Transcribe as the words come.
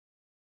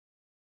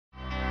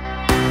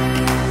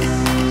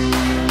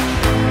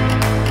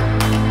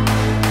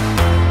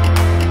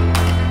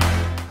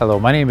Hello,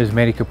 my name is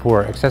Manny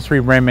Kapoor, Accessory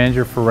Brand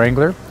Manager for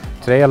Wrangler.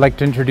 Today I'd like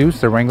to introduce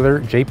the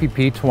Wrangler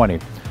JPP 20.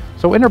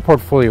 So in our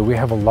portfolio we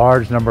have a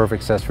large number of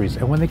accessories,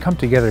 and when they come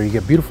together you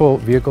get beautiful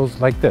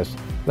vehicles like this.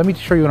 Let me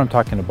show you what I'm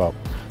talking about.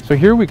 So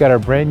here we got our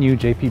brand new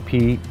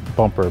JPP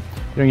bumper.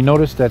 You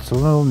notice that's a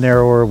little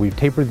narrower. We've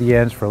tapered the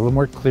ends for a little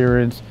more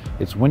clearance.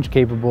 It's winch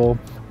capable.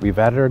 We've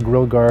added our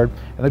grill guard,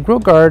 and the grill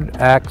guard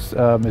acts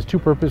as two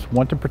purposes: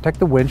 one, to protect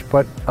the winch,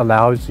 but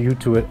allows you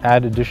to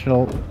add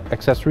additional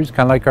accessories,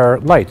 kind of like our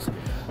lights.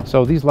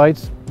 So these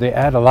lights, they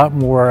add a lot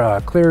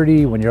more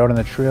clarity when you're out on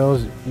the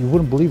trails. You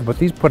wouldn't believe it, but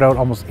these put out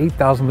almost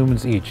 8,000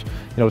 lumens each.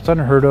 It's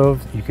unheard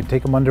of. You can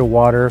take them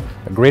underwater.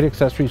 Great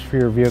accessories for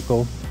your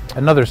vehicle.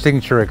 Another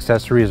signature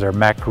accessory is our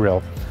Mac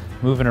grill.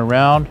 Moving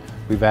around,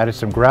 we've added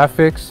some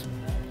graphics.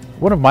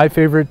 One of my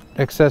favorite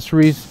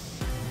accessories,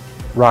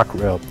 rock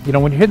rail.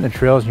 When you're hitting the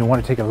trails and you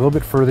want to take it a little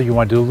bit further, you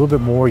want to do a little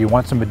bit more, you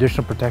want some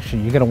additional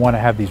protection, you're going to want to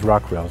have these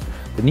rock rails.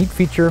 The neat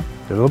feature,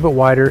 they're a little bit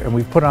wider, and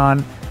we've put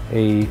on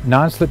a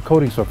non-slip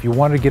coating, so if you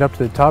want to get up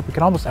to the top, it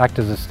can almost act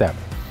as a step.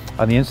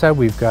 On the inside,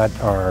 we've got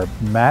our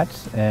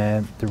mats,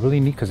 and they're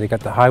really neat because they got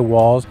the high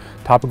walls,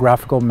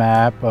 topographical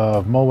map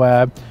of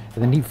Moab,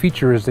 and the neat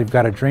feature is they've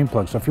got a drain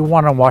plug, so if you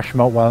want to wash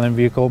them out while in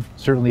vehicle,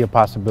 certainly a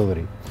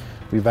possibility.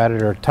 We've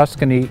added our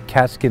Tuscany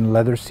catskin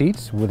leather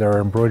seats with our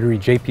embroidery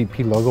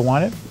JPP logo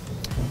on it.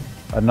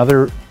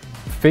 Another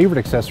favorite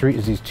accessory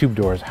is these tube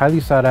doors. Highly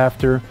sought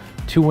after,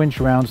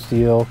 2-inch round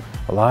steel,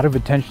 a lot of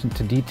attention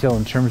to detail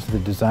in terms of the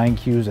design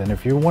cues. And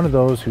if you're one of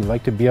those who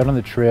like to be out on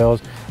the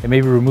trails and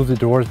maybe remove the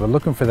doors, but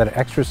looking for that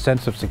extra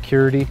sense of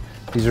security,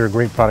 these are a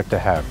great product to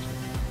have.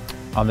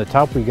 On the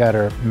top, we got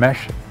our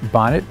mesh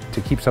bonnet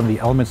to keep some of the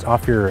elements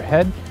off your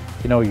head.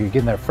 You're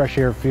getting that fresh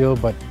air feel,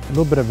 but a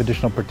little bit of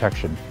additional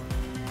protection.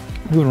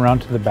 Moving around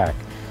to the back,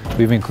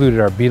 we've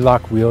included our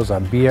B-lock wheels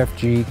on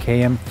BFG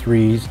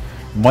KM3s,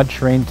 mud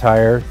terrain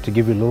tire to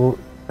give you a little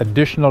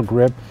additional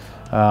grip.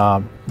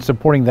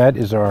 Supporting that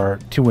is our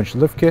 2-inch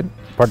lift kit,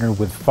 partnered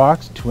with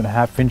Fox,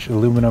 2.5-inch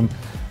aluminum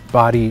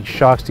body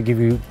shocks to give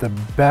you the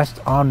best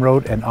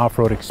on-road and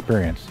off-road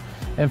experience.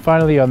 And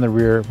finally, on the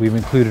rear, we've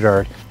included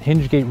our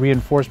hinge gate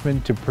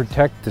reinforcement to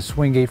protect the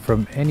swing gate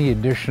from any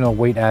additional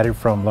weight added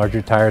from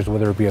larger tires,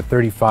 whether it be a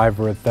 35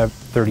 or a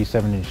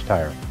 37-inch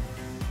tire.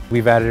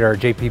 We've added our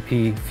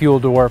JPP fuel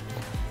door.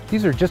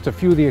 These are just a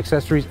few of the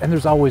accessories, and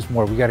there's always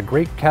more. We got a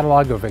great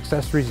catalog of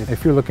accessories.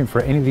 If you're looking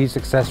for any of these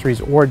accessories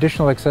or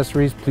additional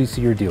accessories, please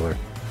see your dealer.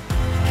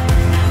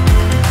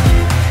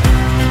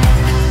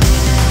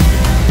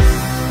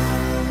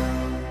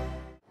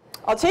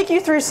 I'll take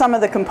you through some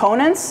of the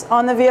components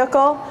on the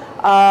vehicle.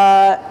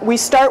 We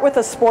start with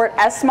a Sport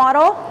S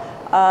model,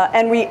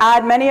 and we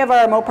add many of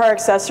our Mopar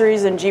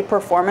accessories and Jeep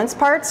performance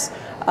parts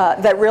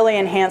that really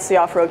enhance the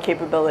off-road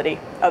capability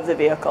of the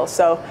vehicle.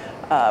 So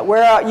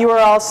where you are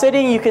all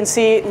sitting, you can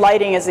see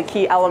lighting is a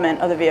key element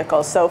of the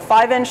vehicle. So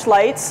 5-inch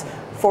lights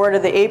forward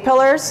of the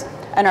A-pillars,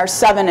 and our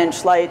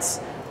 7-inch lights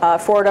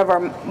forward of our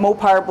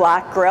Mopar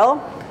black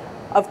grille.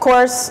 Of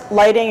course,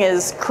 lighting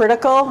is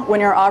critical when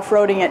you're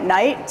off-roading at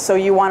night, so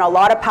you want a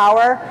lot of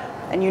power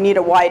and you need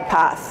a wide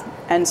path.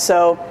 And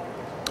so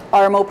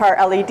our Mopar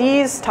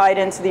LEDs tied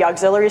into the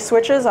auxiliary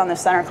switches on the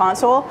center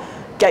console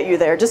get you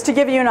there. Just to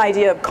give you an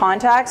idea of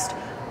context,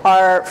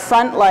 our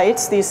front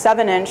lights, these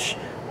 7-inch,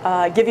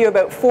 give you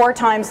about 4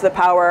 times the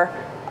power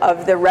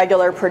of the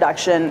regular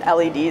production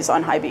LEDs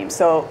on high beam,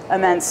 so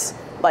immense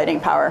lighting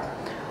power.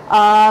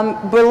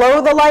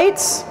 Below the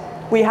lights,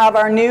 we have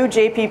our new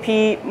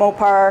JPP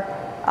Mopar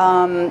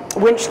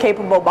winch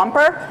capable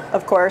bumper,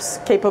 of course,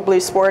 capably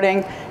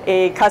sporting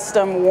a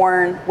custom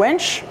Warn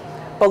winch.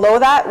 Below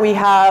that, we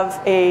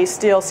have a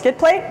steel skid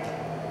plate.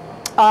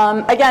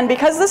 Again,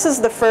 because this is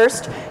the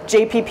first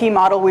JPP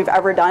model we've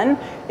ever done,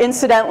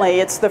 incidentally,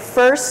 it's the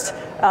first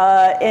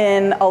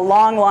in a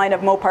long line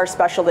of Mopar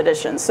special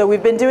editions. So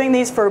we've been doing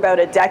these for about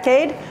a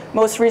decade,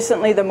 most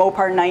recently the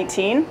Mopar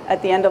 19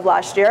 at the end of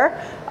last year.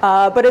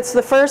 But it's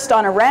the first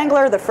on a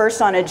Wrangler, the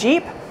first on a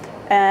Jeep,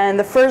 and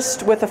the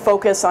first with a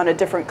focus on a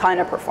different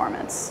kind of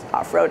performance,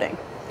 off-roading.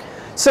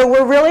 So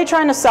we're really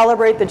trying to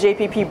celebrate the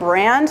JPP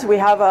brand. We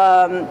have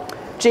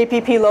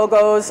JPP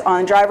logos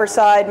on driver's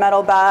side,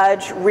 metal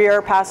badge,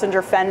 rear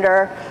passenger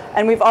fender,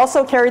 and we've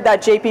also carried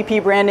that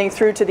JPP branding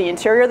through to the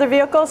interior of the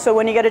vehicle. So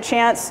when you get a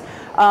chance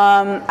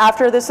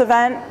after this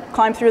event,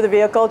 climb through the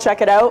vehicle,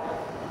 check it out.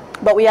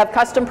 But we have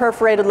custom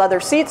perforated leather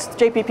seats,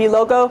 JPP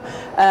logo,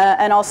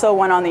 and also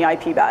one on the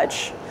IP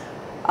badge.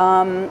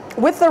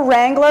 With the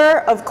Wrangler,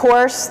 of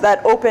course,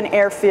 that open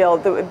air feel,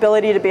 the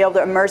ability to be able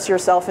to immerse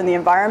yourself in the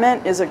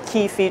environment is a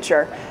key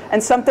feature,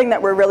 and something that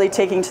we're really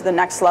taking to the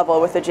next level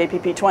with the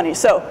JPP 20.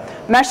 So,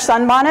 mesh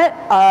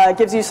sunbonnet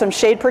gives you some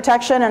shade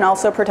protection and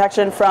also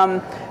protection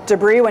from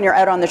debris when you're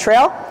out on the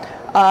trail.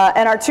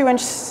 And our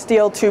 2-inch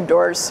steel tube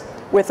doors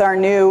with our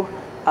new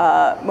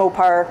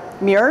Mopar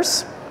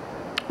mirrors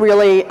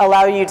really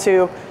allow you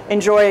to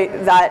enjoy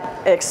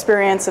that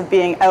experience of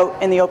being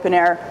out in the open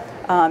air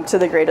to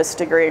the greatest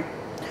degree.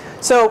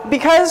 So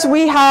because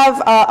we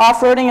have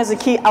off-roading as a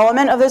key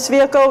element of this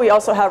vehicle, we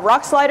also have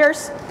rock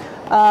sliders.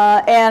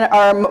 and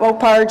our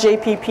Mopar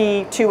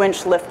JPP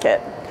 2-inch lift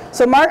kit.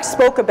 So Mark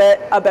spoke a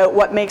bit about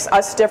what makes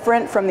us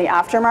different from the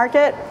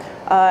aftermarket,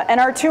 and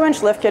our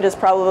 2-inch lift kit is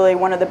probably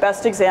one of the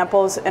best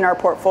examples in our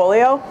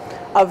portfolio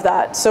of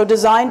that. So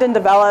designed and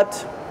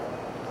developed,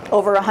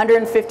 over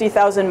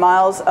 150,000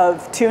 miles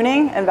of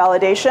tuning and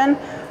validation.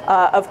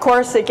 Of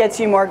course, it gets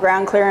you more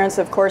ground clearance.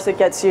 Of course, it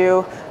gets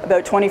you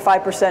about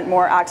 25%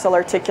 more axle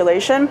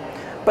articulation.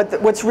 But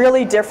what's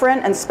really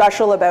different and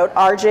special about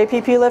our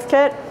JPP lift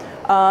kit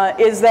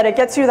is that it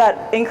gets you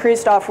that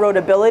increased off-road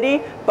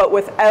ability, but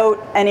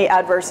without any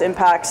adverse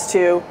impacts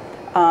to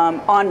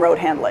on-road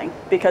handling.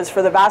 Because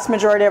for the vast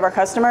majority of our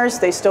customers,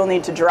 they still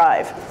need to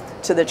drive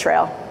to the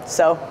trail.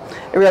 So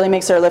it really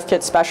makes our lift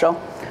kit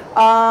special.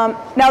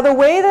 Now the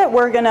way that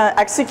we're going to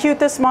execute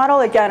this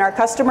model, again, our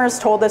customers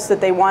told us that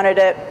they wanted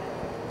it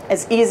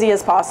as easy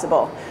as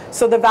possible.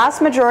 So the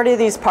vast majority of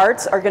these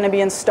parts are going to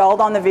be installed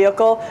on the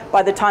vehicle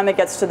by the time it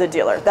gets to the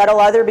dealer. That'll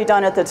either be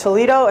done at the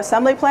Toledo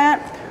assembly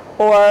plant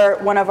or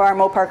one of our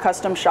Mopar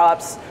custom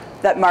shops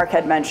that Mark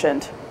had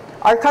mentioned.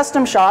 Our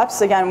custom shops,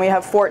 again, we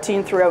have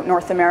 14 throughout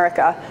North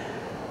America.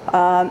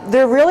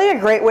 They're really a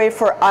great way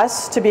for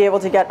us to be able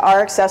to get our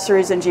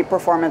accessories and Jeep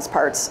performance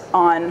parts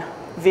on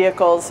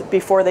vehicles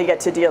before they get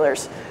to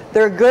dealers.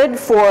 They're good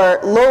for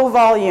low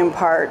volume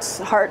parts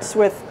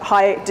with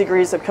high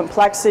degrees of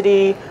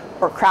complexity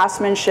or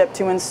craftsmanship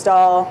to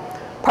install,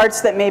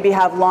 parts that maybe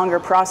have longer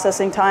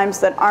processing times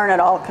that aren't at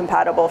all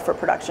compatible for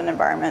production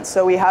environments.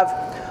 So we have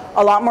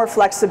a lot more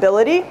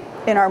flexibility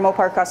in our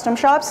Mopar custom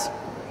shops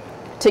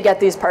to get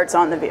these parts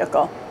on the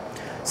vehicle.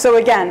 So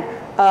again,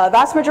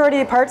 vast majority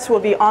of parts will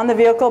be on the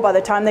vehicle by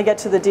the time they get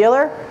to the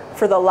dealer.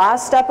 For the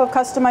last step of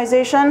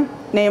customization,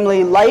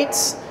 namely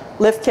lights,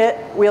 lift kit,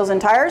 wheels and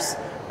tires,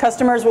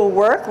 customers will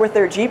work with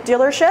their Jeep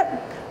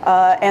dealership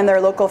and their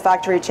local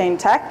factory chain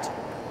tech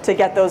to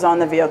get those on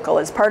the vehicle.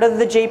 As part of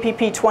the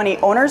JPP 20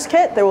 owner's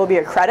kit, there will be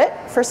a credit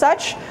for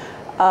such.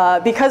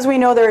 Because we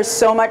know there is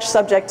so much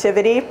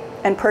subjectivity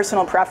and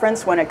personal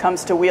preference when it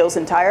comes to wheels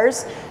and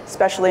tires,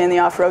 especially in the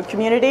off-road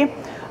community,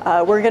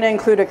 we're going to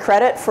include a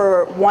credit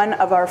for one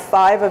of our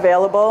 5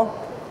 available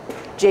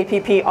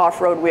JPP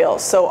off-road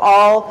wheels. So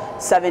all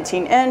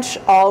 17-inch,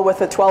 all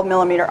with a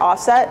 12mm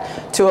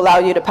offset to allow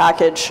you to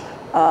package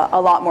a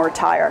lot more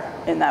tire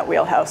in that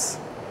wheelhouse.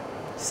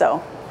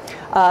 So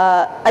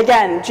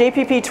again,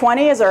 JPP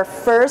 20 is our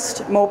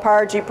first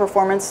Mopar Jeep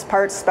Performance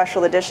Parts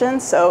Special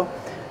Edition. So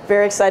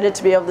very excited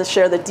to be able to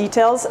share the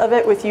details of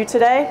it with you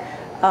today.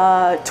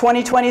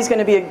 2020 is going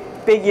to be a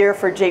big year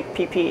for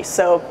JPP.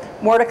 So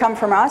more to come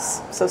from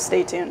us, so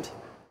stay tuned.